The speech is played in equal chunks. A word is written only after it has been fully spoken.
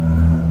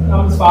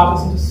Namen des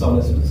Vaters und des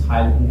Sohnes und des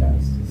Heiligen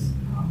Geistes.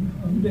 Amen.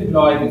 Liebe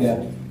Gläubige,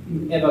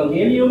 im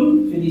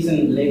Evangelium für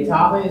diesen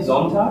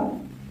Letare-Sonntag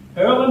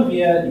hören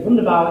wir die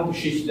wunderbare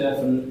Geschichte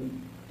von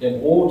der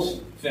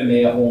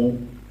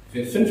Brotvermehrung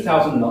für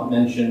 5000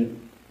 Menschen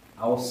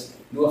aus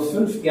nur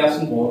 5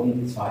 Gerstenbroten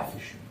und 2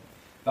 Fischen.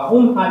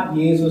 Warum hat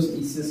Jesus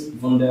dieses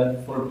Wunder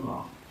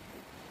vollbracht?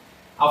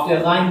 Auf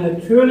der rein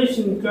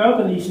natürlichen,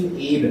 körperlichen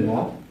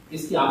Ebene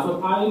ist die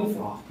Antwort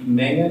einfach. Die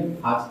Menge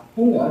hat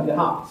Hunger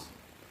gehabt.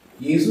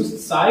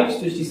 Jesus zeigt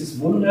durch dieses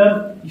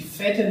Wunder die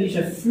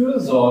väterliche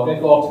Fürsorge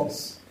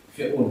Gottes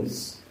für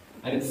uns.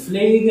 Eine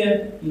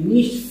Pflege, die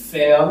nicht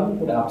fern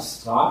oder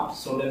abstrakt,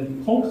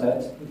 sondern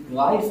konkret und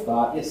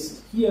greifbar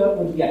ist, hier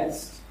und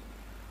jetzt.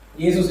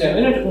 Jesus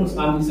erinnert uns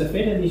an diese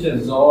väterliche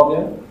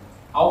Sorge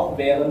auch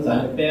während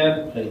seiner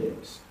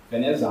Bergpredigt,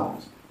 wenn er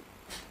sagt: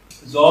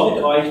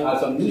 Sorget euch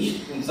also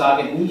nicht und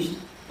saget nicht,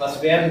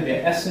 was werden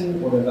wir essen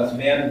oder was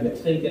werden wir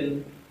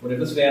trinken oder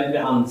was werden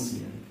wir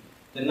anziehen.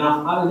 Denn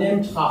nach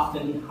allem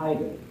trachten die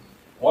Heiden.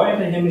 Euer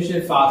himmlischer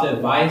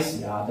Vater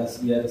weiß ja,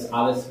 dass ihr das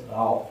alles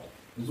braucht.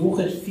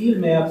 Suchet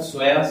vielmehr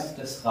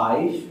zuerst das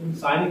Reich und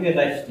seine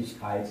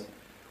Gerechtigkeit,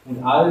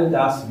 und all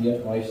das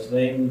wird euch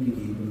dringend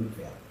gegeben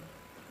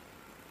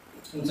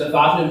werden. Unser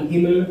Vater im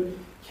Himmel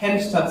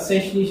kennt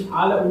tatsächlich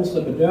alle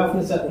unsere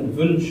Bedürfnisse und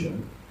Wünsche,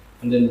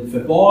 von den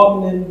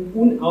verborgenen,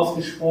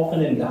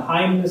 unausgesprochenen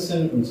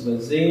Geheimnissen unserer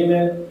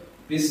Seele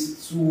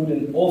bis zu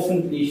den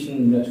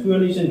öffentlichen,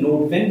 natürlichen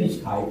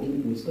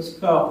Notwendigkeiten unseres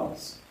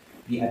Körpers,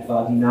 wie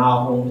etwa die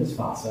Nahrung, das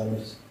Wasser und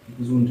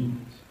die Gesundheit.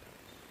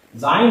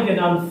 Seien wir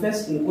dann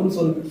fest in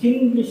unserem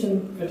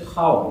kindlichen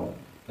Vertrauen,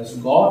 dass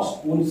Gott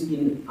uns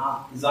in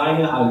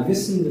seiner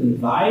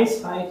allwissenden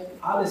Weisheit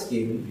alles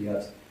geben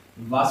wird,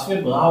 was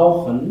wir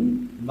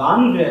brauchen,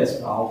 wann wir es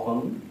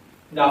brauchen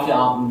und auf die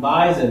Art und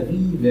Weise,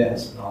 wie wir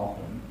es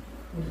brauchen,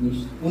 und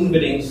nicht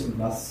unbedingt,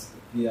 was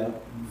wir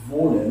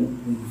wollen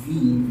und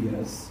wie wir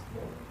es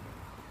wollen.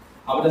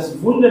 Aber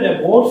das Wunder der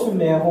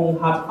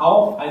Brotvermehrung hat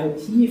auch eine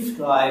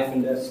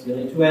tiefgreifende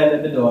spirituelle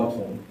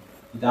Bedeutung,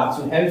 die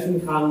dazu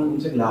helfen kann,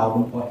 unser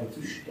Glauben heute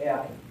zu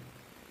stärken.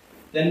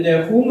 Denn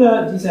der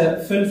Hunger dieser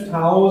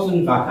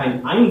 5000 war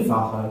kein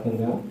einfacher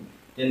Hunger,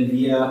 den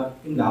wir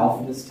im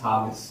Laufe des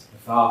Tages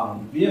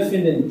erfahren. Wir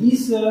finden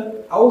diese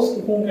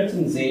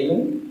ausgehungerten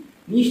Seelen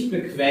nicht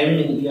bequem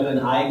in ihren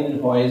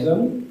eigenen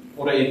Häusern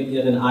oder in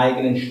ihren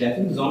eigenen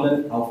Städten,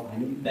 sondern auf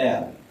einem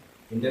Berg,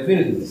 in der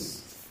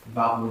Wildnis.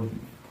 Warum?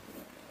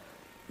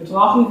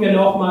 Betrachten wir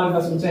nochmal,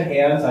 was unser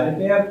Herr in seiner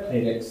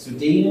Bergpredigt zu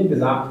denen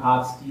gesagt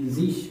hat, die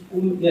sich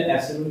um ihr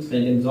Essen und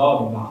Trinken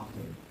Sorgen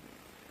machten.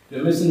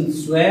 Wir müssen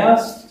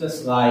zuerst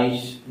das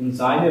Reich und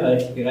seine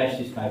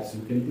Gerechtigkeit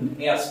suchen,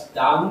 und erst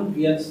dann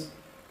wird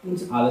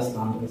uns alles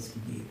anderes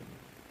gegeben.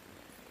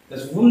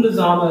 Das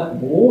wundersame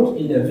Brot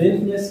in der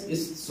Wildnis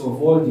ist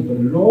sowohl die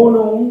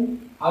Belohnung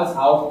als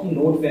auch die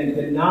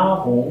notwendige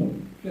Nahrung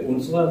für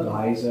unsere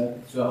Reise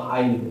zur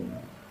Heiligung,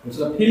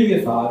 unsere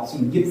Pilgerfahrt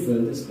zum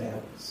Gipfel des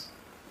Berges.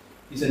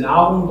 Diese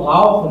Nahrung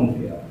brauchen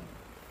wir,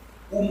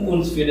 um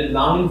uns für den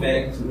langen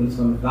Weg zu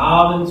unserem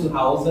wahren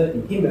Zuhause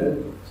im Himmel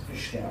zu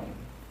verstärken.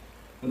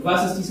 Und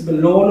was ist diese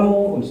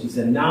Belohnung und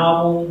diese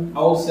Nahrung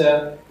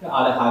außer der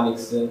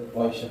allerheiligste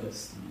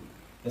Eucharistie?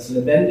 Das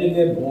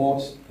lebendige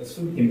Brot, das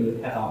vom Himmel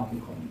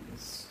herabgekommen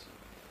ist.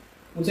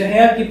 Unser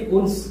Herr gibt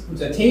uns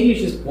unser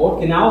tägliches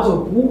Brot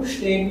genauso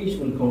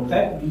buchstäblich und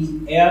konkret,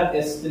 wie er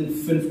es den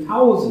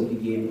 5000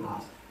 gegeben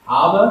hat.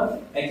 Aber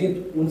er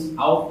gibt uns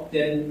auch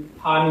den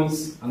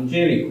Panis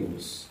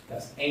Angelicus,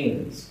 das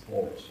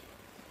Engelsbrot.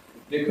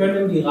 Wir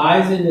können die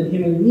Reise in den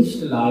Himmel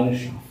nicht alleine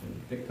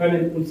schaffen. Wir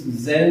können uns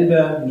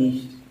selber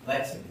nicht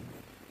retten.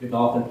 Wir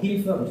brauchen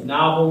Hilfe und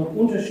Nahrung,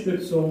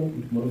 Unterstützung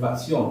und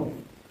Motivation.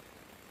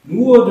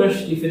 Nur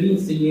durch die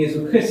Verdienste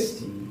Jesu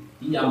Christi,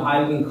 die am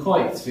Heiligen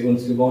Kreuz für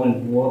uns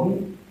gewonnen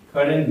wurden,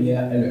 können wir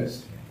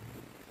erlöst werden.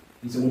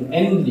 Diese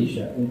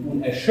unendlichen und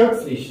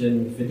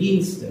unerschöpflichen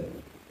Verdienste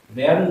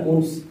werden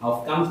uns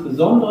auf ganz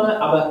besondere,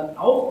 aber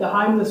auch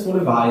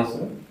geheimnisvolle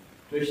Weise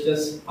durch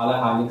das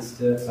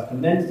allerheiligste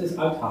Sakrament des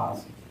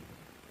Altars gegeben.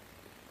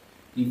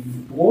 Die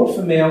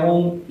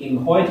Brotvermehrung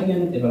im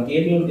heutigen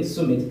Evangelium ist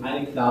somit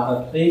eine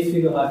klare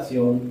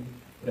Präfiguration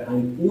oder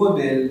ein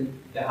Urbild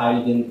der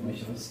heiligen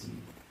Eucharistie.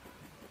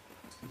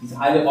 Diese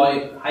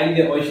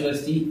heilige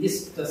Eucharistie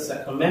ist das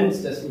Sakrament,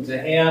 das unser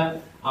Herr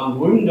am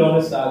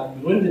Gründonnerstag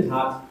gegründet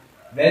hat,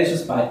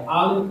 welches bei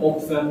allen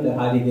Opfern der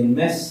heiligen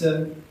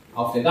Messe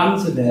auf der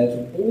ganzen Welt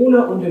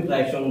ohne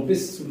Unterbrechung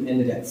bis zum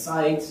Ende der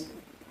Zeit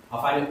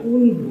auf eine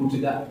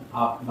unblutige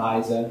Art und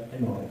Weise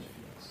erneuert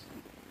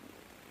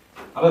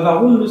wird. Aber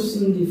warum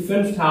müssen die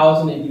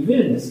 5000 in die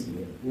Wildnis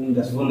gehen, um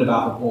das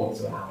wunderbare Brot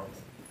zu erhalten?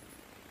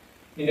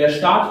 In der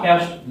Stadt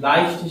herrscht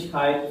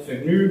Leichtigkeit,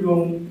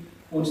 Vergnügung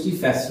und die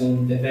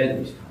Fesseln der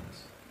Weltlichkeit.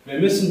 Wir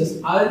müssen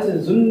das alte,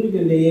 sündige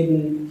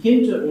Leben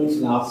hinter uns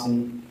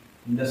lassen,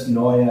 um das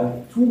neue,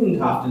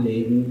 tugendhafte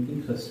Leben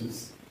in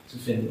Christus zu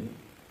finden.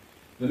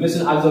 Wir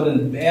müssen also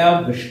den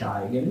Berg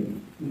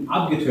besteigen, um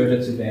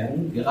abgetötet zu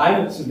werden,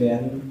 gereinigt zu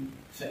werden,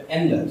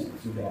 verändert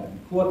zu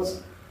werden.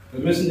 Kurz, Wir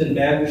müssen den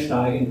Berg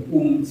besteigen,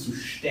 um zu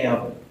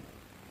sterben.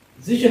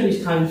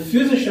 Sicherlich kein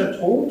physischer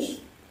Tod,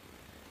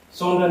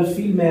 sondern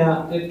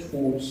vielmehr der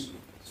Tod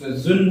zur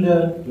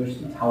Sünde durch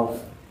die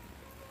Taufe.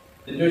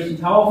 Denn durch die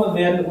Taufe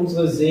werden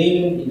unsere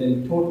Seelen in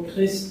den Tod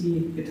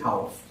Christi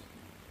getauft.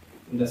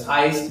 Und das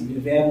heißt,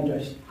 wir werden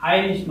durch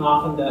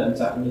heiligmachende und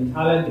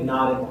sakramentale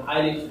Gnade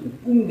geheiligt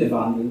und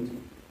umgewandelt,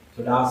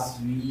 sodass,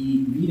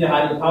 wie der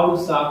heilige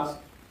Paulus sagt,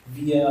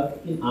 wir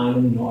in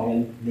einem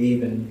neuen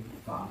Leben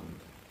wandeln.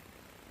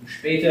 Und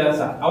später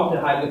sagt auch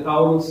der heilige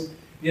Paulus,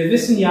 wir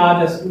wissen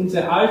ja, dass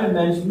unser alter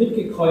Mensch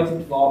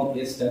mitgekreuzigt worden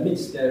ist,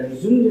 damit der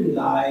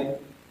Sündenleib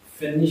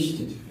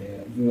vernichtet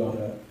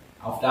würde,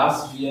 auf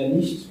dass wir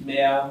nicht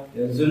mehr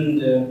der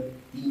Sünde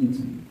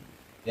dienten.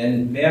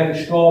 Denn wer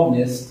gestorben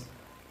ist,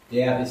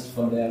 der ist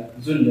von der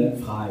Sünde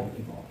frei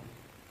geworden.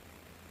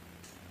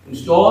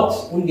 Und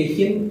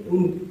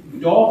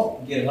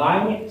dort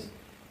gereinigt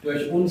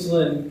durch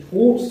unseren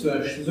Tod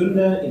zur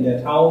Sünde in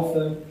der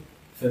Taufe,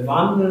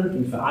 verwandelt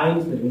und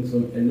vereint mit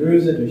unserem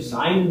Erlöser durch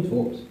seinen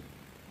Tod,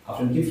 auf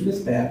dem Gipfel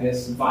des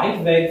Berges,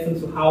 weit weg von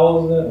zu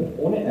Hause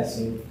und ohne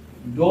Essen.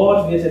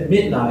 Dort wird er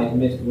Mitleid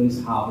mit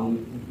uns haben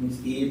und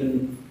uns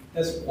geben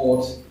das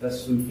Brot,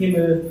 das vom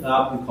Himmel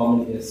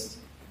herabgekommen ist.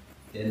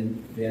 Denn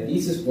wer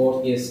dieses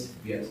Brot isst,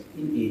 wird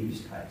in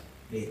Ewigkeit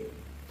leben.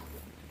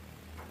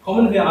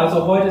 Kommen wir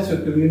also heute zur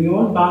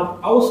Kommunion,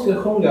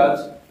 ausgehungert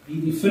wie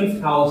die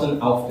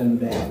 5000 auf dem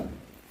Berg.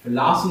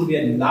 Verlassen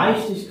wir die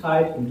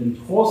Leichtigkeit und den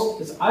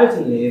Trost des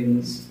alten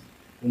Lebens,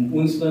 um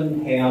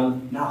unserem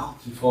Herrn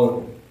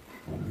nachzufolgen.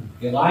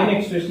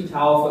 Gereinigt durch die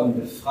Taufe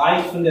und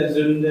befreit von der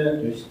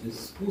Sünde durch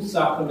das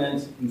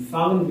Bußsakrament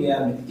empfangen wir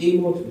mit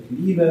Demut und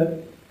Liebe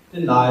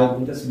den Leib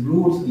und das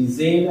Blut, die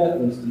Seele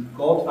und die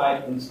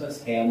Gottheit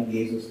unseres Herrn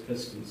Jesus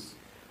Christus.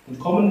 Und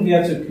kommen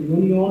wir zur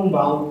Kommunion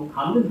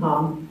Hand in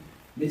Hand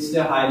mit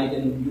der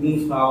heiligen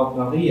Jungfrau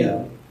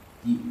Maria,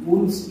 die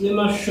uns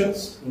immer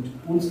schützt und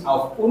uns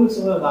auf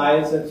unsere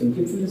Reise zum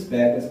Gipfel des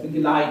Berges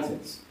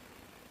begleitet,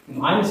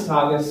 um eines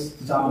Tages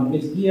zusammen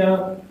mit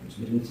ihr und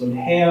mit unserem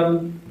Herrn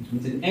und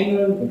mit den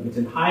Engeln und mit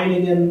den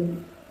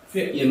Heiligen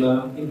für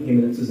immer im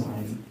Himmel zu sein.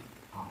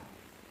 Amen.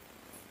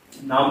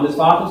 Im Namen des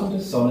Vaters und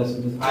des Sohnes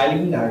und des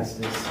Heiligen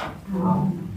Geistes. Amen.